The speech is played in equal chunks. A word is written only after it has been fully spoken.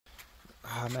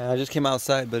Ah man, I just came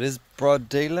outside, but it's broad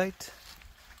daylight.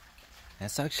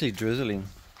 It's actually drizzling.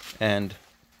 And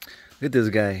look at this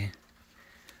guy.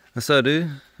 What's up, dude?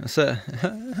 What's up?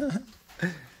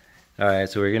 Alright,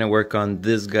 so we're gonna work on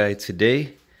this guy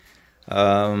today.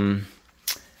 Yeah,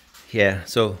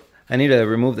 so I need to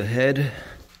remove the head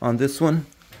on this one.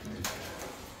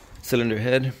 Cylinder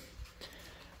head.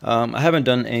 I haven't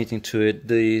done anything to it.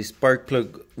 The spark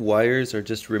plug wires are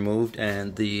just removed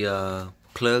and the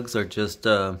plugs are just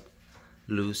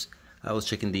loose. I was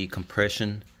checking the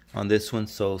compression on this one.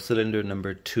 So cylinder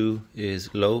number 2 is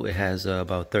low. It has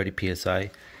about 30 psi,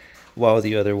 while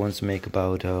the other ones make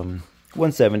about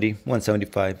 170,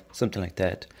 175, something like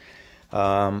that.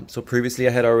 So previously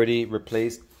I had already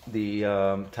replaced the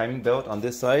timing belt on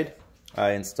this side.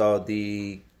 I installed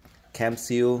the cam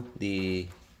seal, the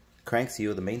crank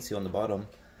seal, the main seal on the bottom.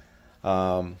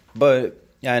 But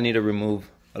yeah, I need to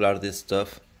remove a lot of this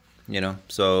stuff, you know.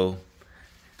 So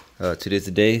today's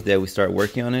the day that we start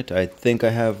working on it. I think I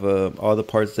have all the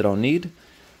parts that I'll need.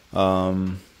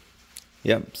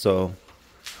 Yeah, so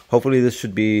hopefully this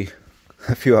should be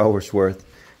a few hours worth,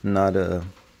 not a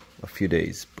few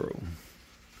days, bro.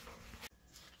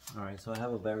 Alright, so I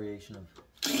have a variation of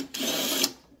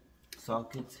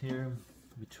sockets here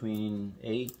between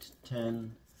 8,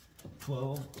 10,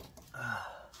 12.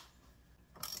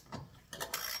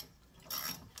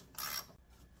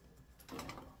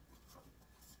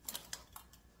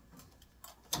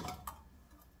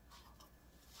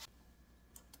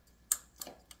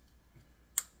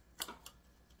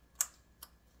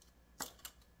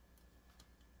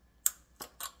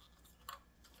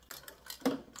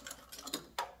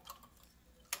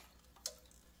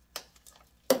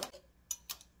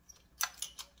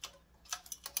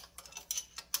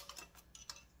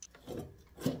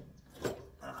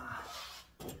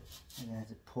 I had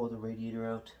to pull the radiator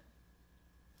out.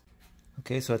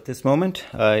 Okay, so at this moment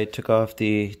I took off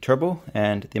the turbo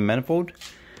and the manifold.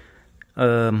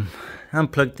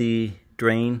 Unplugged the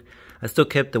drain. I still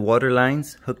kept the water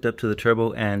lines hooked up to the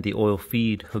turbo and the oil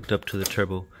feed hooked up to the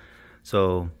turbo.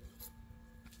 So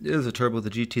this is a turbo, the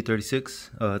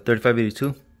GT36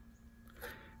 3582.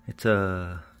 It's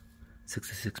a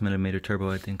 66mm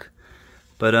turbo, I think.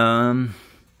 But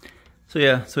so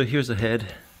yeah, so here's the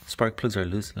head. Spark plugs are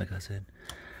loose, like I said.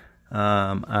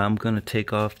 I'm gonna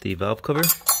take off the valve cover.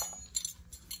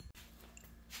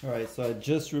 Alright, so I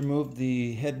just removed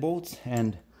the head bolts,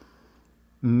 and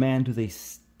man, do they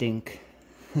stink.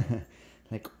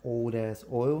 Like old ass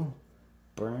oil,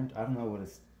 burned. I don't know what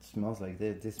it smells like.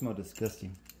 They smell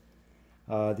disgusting.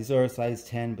 These are a size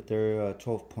 10, but they're a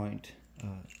 12 point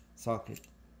socket.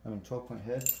 12 point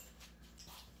head.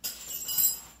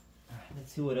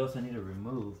 Let's see what else I need to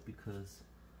remove, because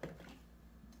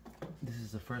this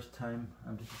is the first time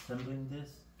I'm disassembling this.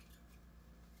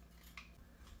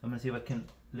 I'm gonna see if I can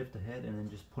lift the head and then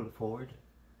just pull it forward,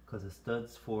 because the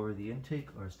studs for the intake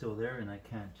are still there and I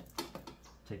can't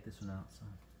take this one out. So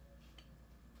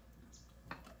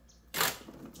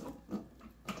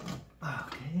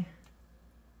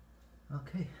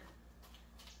okay.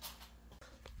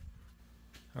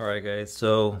 Alright guys,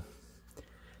 so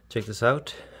check this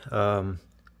out.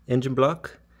 Engine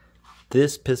block.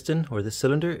 This piston, or this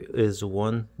cylinder, is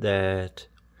one that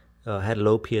had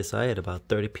low PSI at about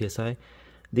 30 PSI.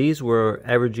 These were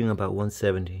averaging about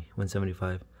 170,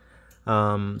 175.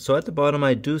 So at the bottom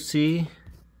I do see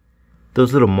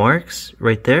those little marks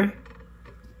right there.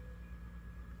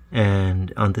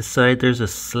 And on this side there's a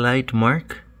slight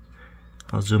mark.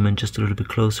 I'll zoom in just a little bit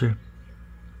closer.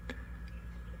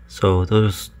 So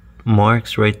those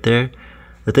marks right there.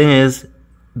 The thing is,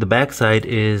 the back side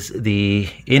is the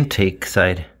intake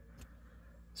side.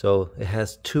 So it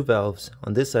has 2 valves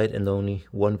on this side and only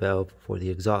 1 valve for the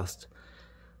exhaust.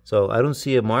 So I don't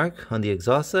see a mark on the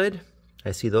exhaust side.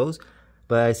 I see those,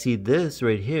 but I see this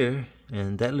right here,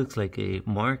 and that looks like a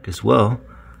mark as well.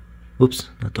 Oops,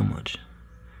 not too much.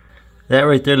 That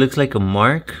right there looks like a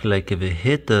mark, like if it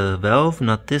hit the valve,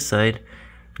 not this side,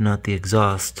 not the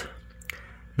exhaust.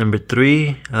 Number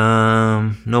 3,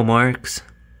 no marks.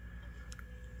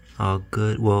 All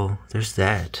good. Well, there's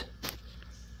that.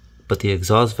 But the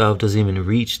exhaust valve doesn't even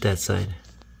reach that side.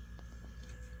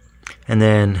 And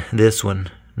then this one,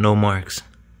 no marks.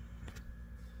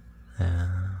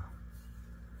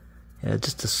 Yeah,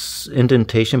 just a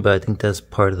indentation, but I think that's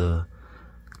part of the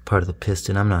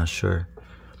piston. I'm not sure.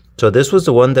 So this was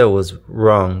the one that was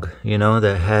wrong, you know,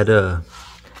 that had a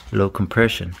low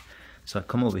compression. So I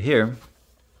come over here,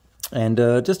 and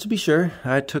just to be sure,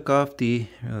 I took off the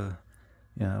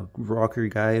rocker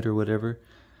guide or whatever,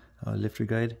 lifter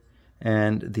guide,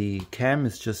 and the cam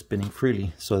is just spinning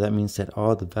freely. So that means that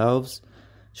all the valves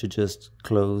should just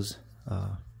close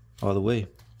all the way.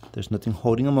 There's nothing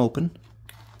holding them open.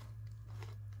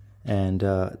 And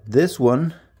this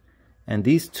one and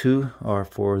these two are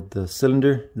for the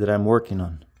cylinder that I'm working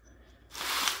on.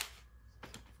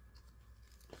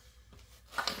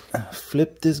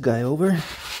 Flip this guy over,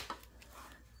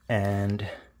 and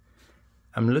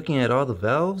I'm looking at all the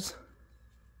valves,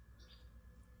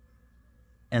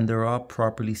 and they're all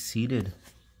properly seated.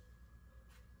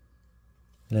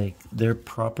 Like, they're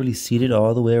properly seated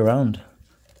all the way around.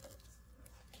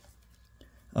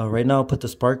 Right now I'll put the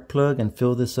spark plug and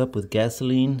fill this up with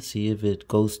gasoline, see if it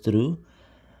goes through.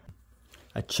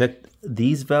 I checked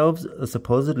these valves.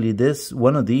 Supposedly this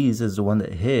one of these is the one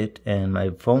that hit, and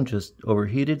my phone just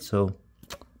overheated, so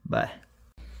bye.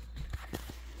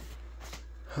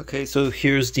 Okay, so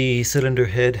here's the cylinder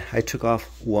head. I took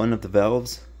off one of the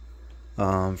valves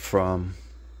from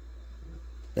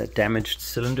that damaged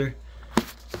cylinder.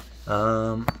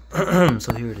 So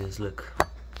here it is, look.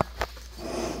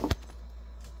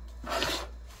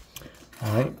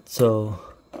 Alright, so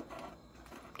I'm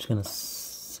just gonna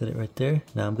set it right there.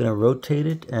 Now I'm gonna rotate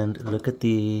it and look at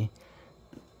the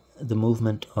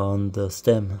movement on the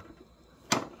stem.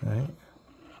 Right?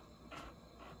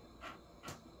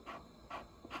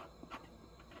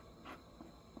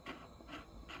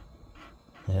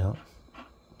 Yeah.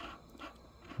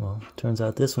 Well, turns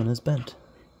out this one is bent.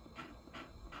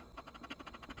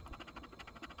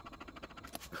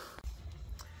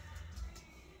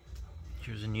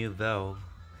 Here's a new valve,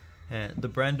 and the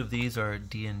brand of these are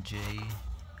D&J.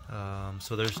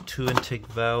 So there's 2 intake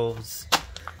valves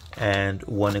and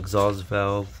 1 exhaust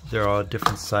valve. They're all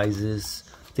different sizes.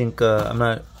 I think I'm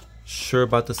not sure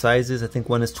about the sizes. I think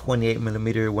one is 28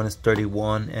 millimeter, one is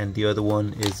 31, and the other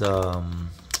one is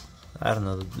I don't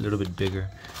know, a little bit bigger.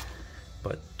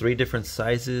 But 3 different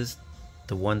sizes.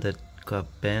 The one that got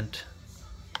bent.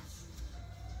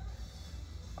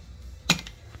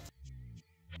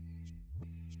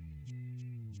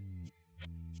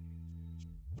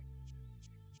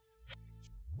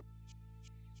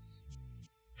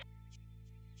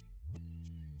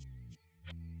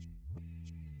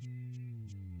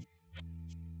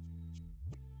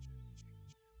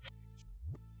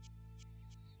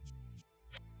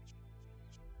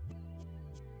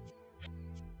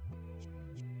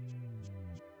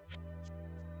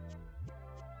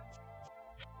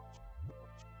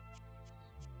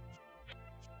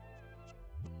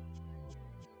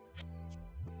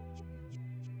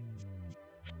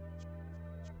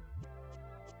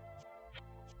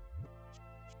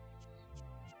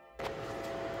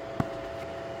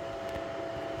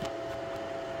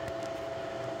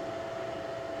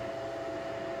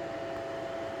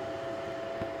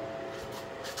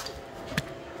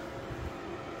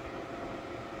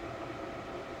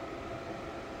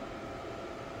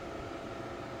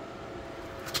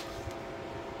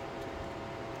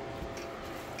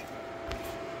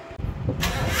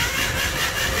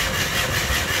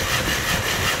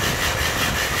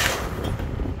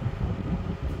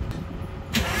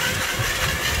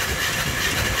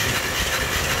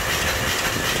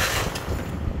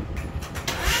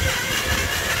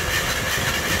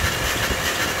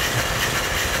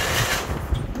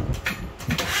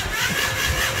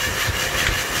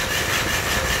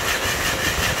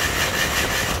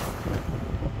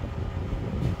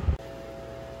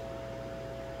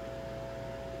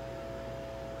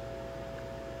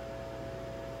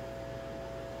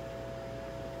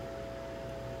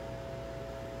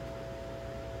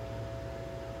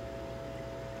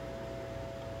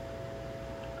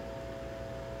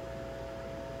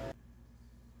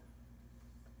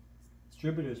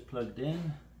 Distributor's plugged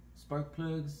in, spark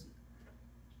plugs,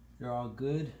 they're all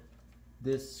good.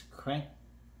 This crank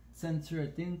sensor, I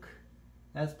think,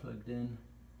 that's plugged in.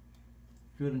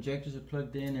 Fuel injectors are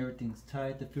plugged in, everything's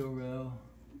tight, the fuel rail.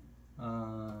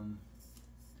 I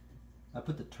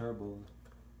put the turbo,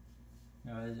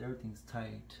 everything's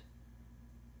tight.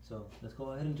 So let's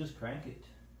go ahead and just crank it.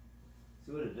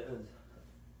 See what it does.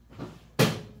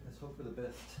 Let's hope for the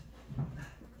best.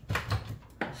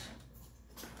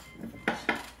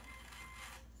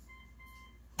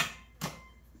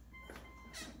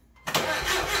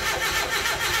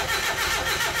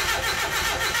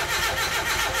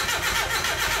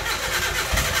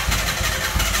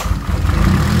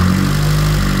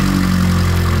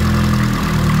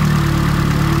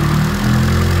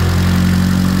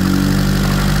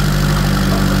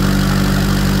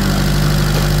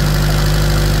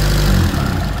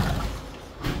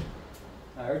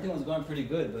 Everything was going pretty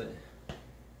good, but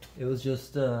it was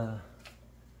just the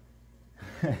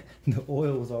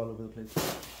oil was all over the place.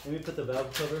 Let me put the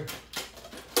valve cover.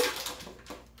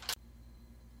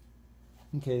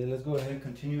 Okay, let's go ahead and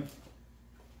continue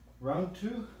round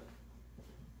 2.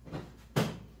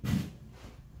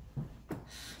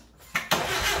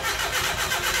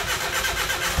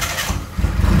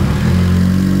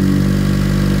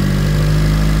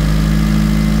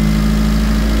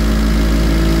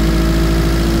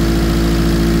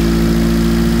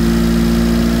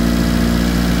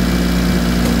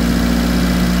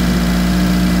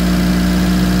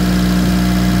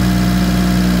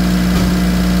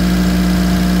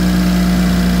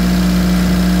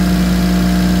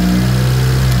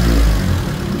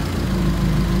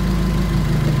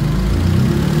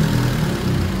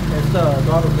 The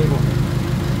throttle cable.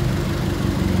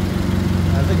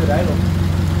 That's a good idle.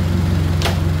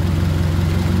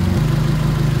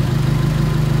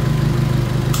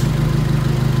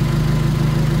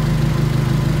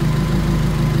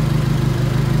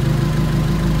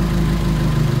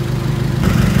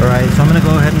 Alright, so I'm going to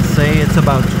go ahead and say it's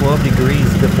about 12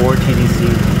 degrees before TDC.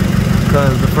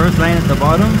 Because the first line at the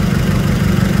bottom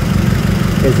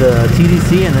is a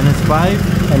TDC, and then it's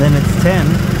 5, and then it's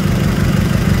 10.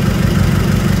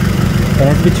 And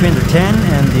it's between the 10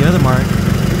 and the other mark,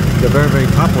 the very, very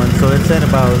top one. So it's at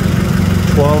about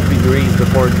 12 degrees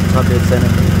before top dead center.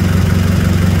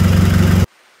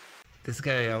 This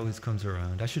guy always comes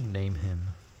around. I should name him.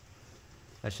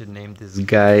 I should name this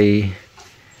guy.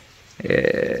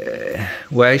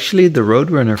 Well, actually, the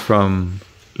Roadrunner from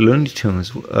Looney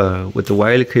Tunes with the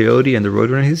Wile E. Coyote and the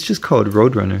Roadrunner. He's just called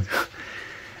Roadrunner.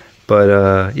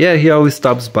 But yeah, he always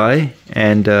stops by,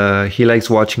 and he likes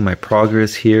watching my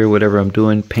progress here, whatever I'm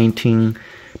doing, painting,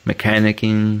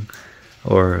 mechanicking,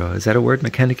 or is that a word,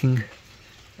 mechanicking?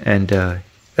 And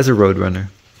as a roadrunner.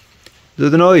 Do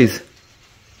the noise.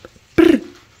 Brr,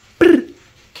 brr.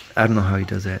 I don't know how he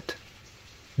does that.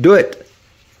 Do it.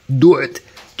 Do it.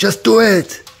 Just do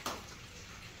it.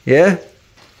 Yeah?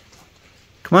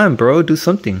 Come on, bro, do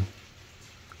something.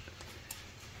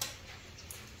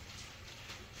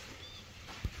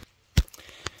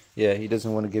 Yeah, he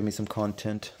doesn't want to give me some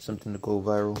content, something to go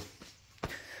viral.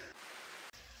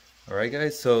 Alright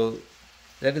guys, so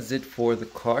that is it for the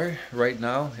car. Right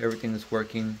now, everything is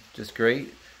working just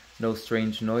great. No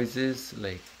strange noises,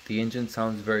 like the engine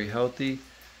sounds very healthy.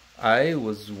 I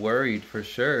was worried for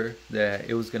sure that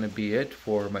it was going to be it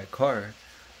for my car.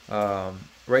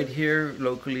 Right here,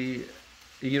 locally,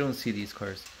 you don't see these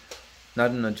cars.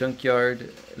 Not in a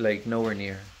junkyard, like nowhere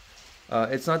near.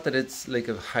 It's not that it's like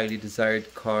a highly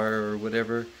desired car or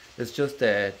whatever. It's just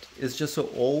that it's just so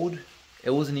old. It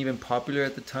wasn't even popular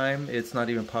at the time. It's not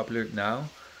even popular now.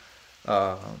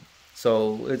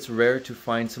 So it's rare to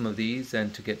find some of these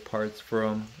and to get parts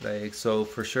from. Like, so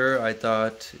for sure, I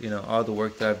thought, you know, all the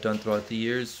work that I've done throughout the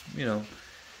years, you know,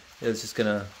 it was just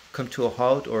gonna come to a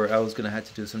halt, or I was gonna have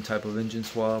to do some type of engine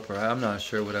swap, or I'm not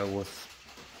sure what I was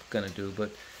gonna do. But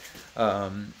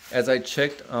as I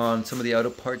checked on some of the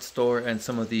auto parts store and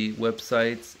some of the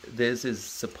websites, this is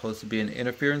supposed to be an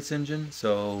interference engine.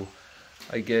 So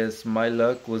I guess my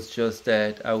luck was just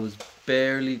that I was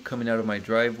barely coming out of my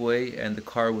driveway and the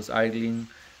car was idling.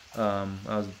 I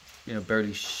was, you know,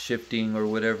 barely shifting or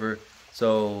whatever.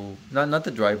 So not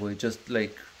the driveway, just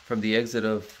like from the exit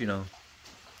of, you know,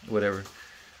 whatever.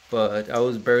 But I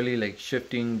was barely like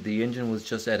shifting. The engine was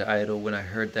just at idle when I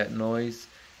heard that noise.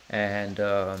 And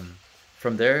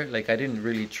from there, like, I didn't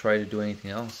really try to do anything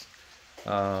else.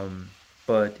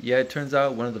 But yeah, it turns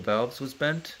out one of the valves was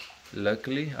bent.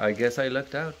 Luckily, I guess I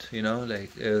lucked out, you know,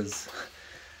 like it was,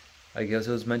 I guess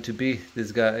it was meant to be.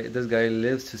 This guy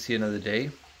lives to see another day,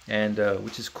 and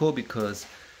which is cool because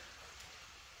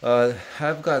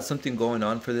I've got something going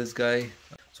on for this guy.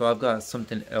 So I've got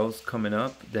something else coming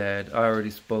up that I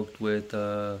already spoke with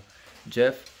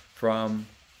Jeff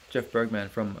Bergman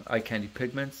from Eye Candy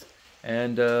Pigments,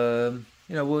 and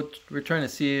you know, we're trying to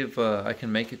see if I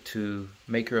can make it to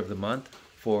Maker of the Month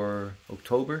for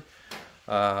October.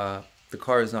 The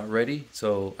car is not ready,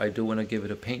 so I do want to give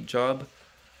it a paint job,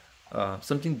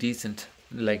 something decent,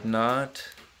 like not,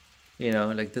 you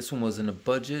know, like this one was in a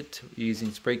budget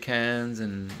using spray cans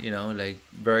and, you know, like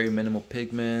very minimal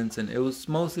pigments, and it was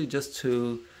mostly just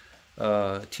to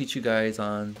teach you guys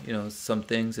on, you know, some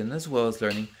things, and as well as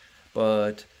learning.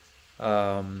 But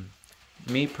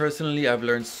me personally, I've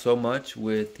learned so much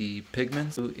with the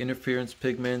pigments, interference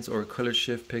pigments or color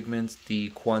shift pigments, the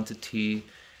quantity,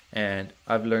 and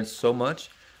I've learned so much.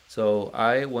 So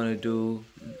I want to do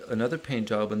another paint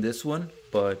job on this one,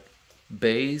 but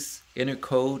base, inner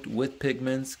coat with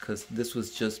pigments, because this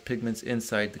was just pigments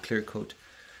inside the clear coat.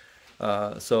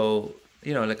 So,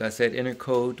 you know, like I said, inner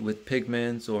coat with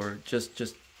pigments, or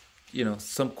just you know,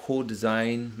 some cool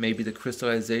design, maybe the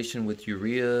crystallization with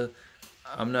urea.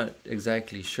 I'm not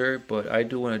exactly sure, but I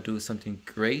do want to do something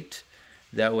great.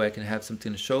 That way I can have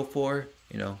something to show for,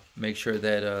 you know, make sure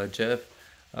that Jeff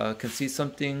can see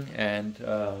something and,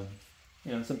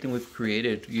 you know, something we've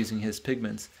created using his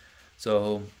pigments.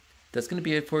 So that's going to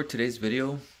be it for today's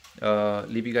video.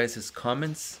 Leave you guys his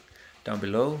comments down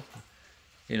below.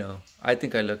 You know, I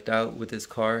think I lucked out with this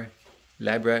car.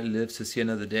 Lab Rat lives to see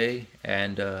another day.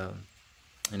 And,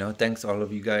 you know, thanks all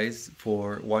of you guys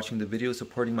for watching the video,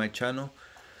 supporting my channel.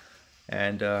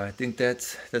 And I think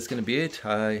that's gonna be it.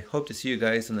 I hope to see you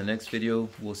guys in the next video.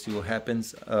 We'll see what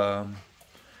happens.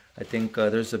 I think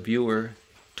there's a viewer,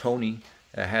 Tony,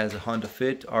 that has a Honda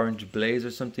Fit Orange Blaze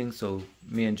or something. So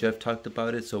me and Jeff talked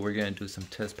about it. So we're gonna do some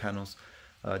test panels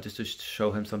just to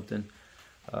show him something.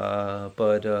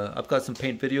 But I've got some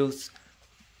paint videos,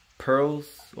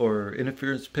 pearls or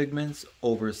interference pigments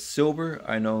over silver.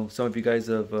 I know some of you guys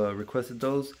have requested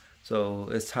those. So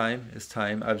it's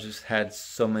time. I've just had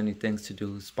so many things to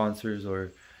do, sponsors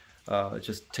or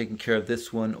just taking care of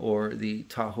this one or the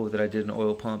Tahoe that I did an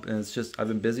oil pump, and it's just I've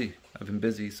been busy.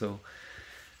 So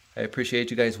I appreciate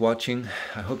you guys watching.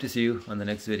 I hope to see you on the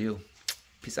next video.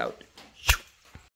 Peace out.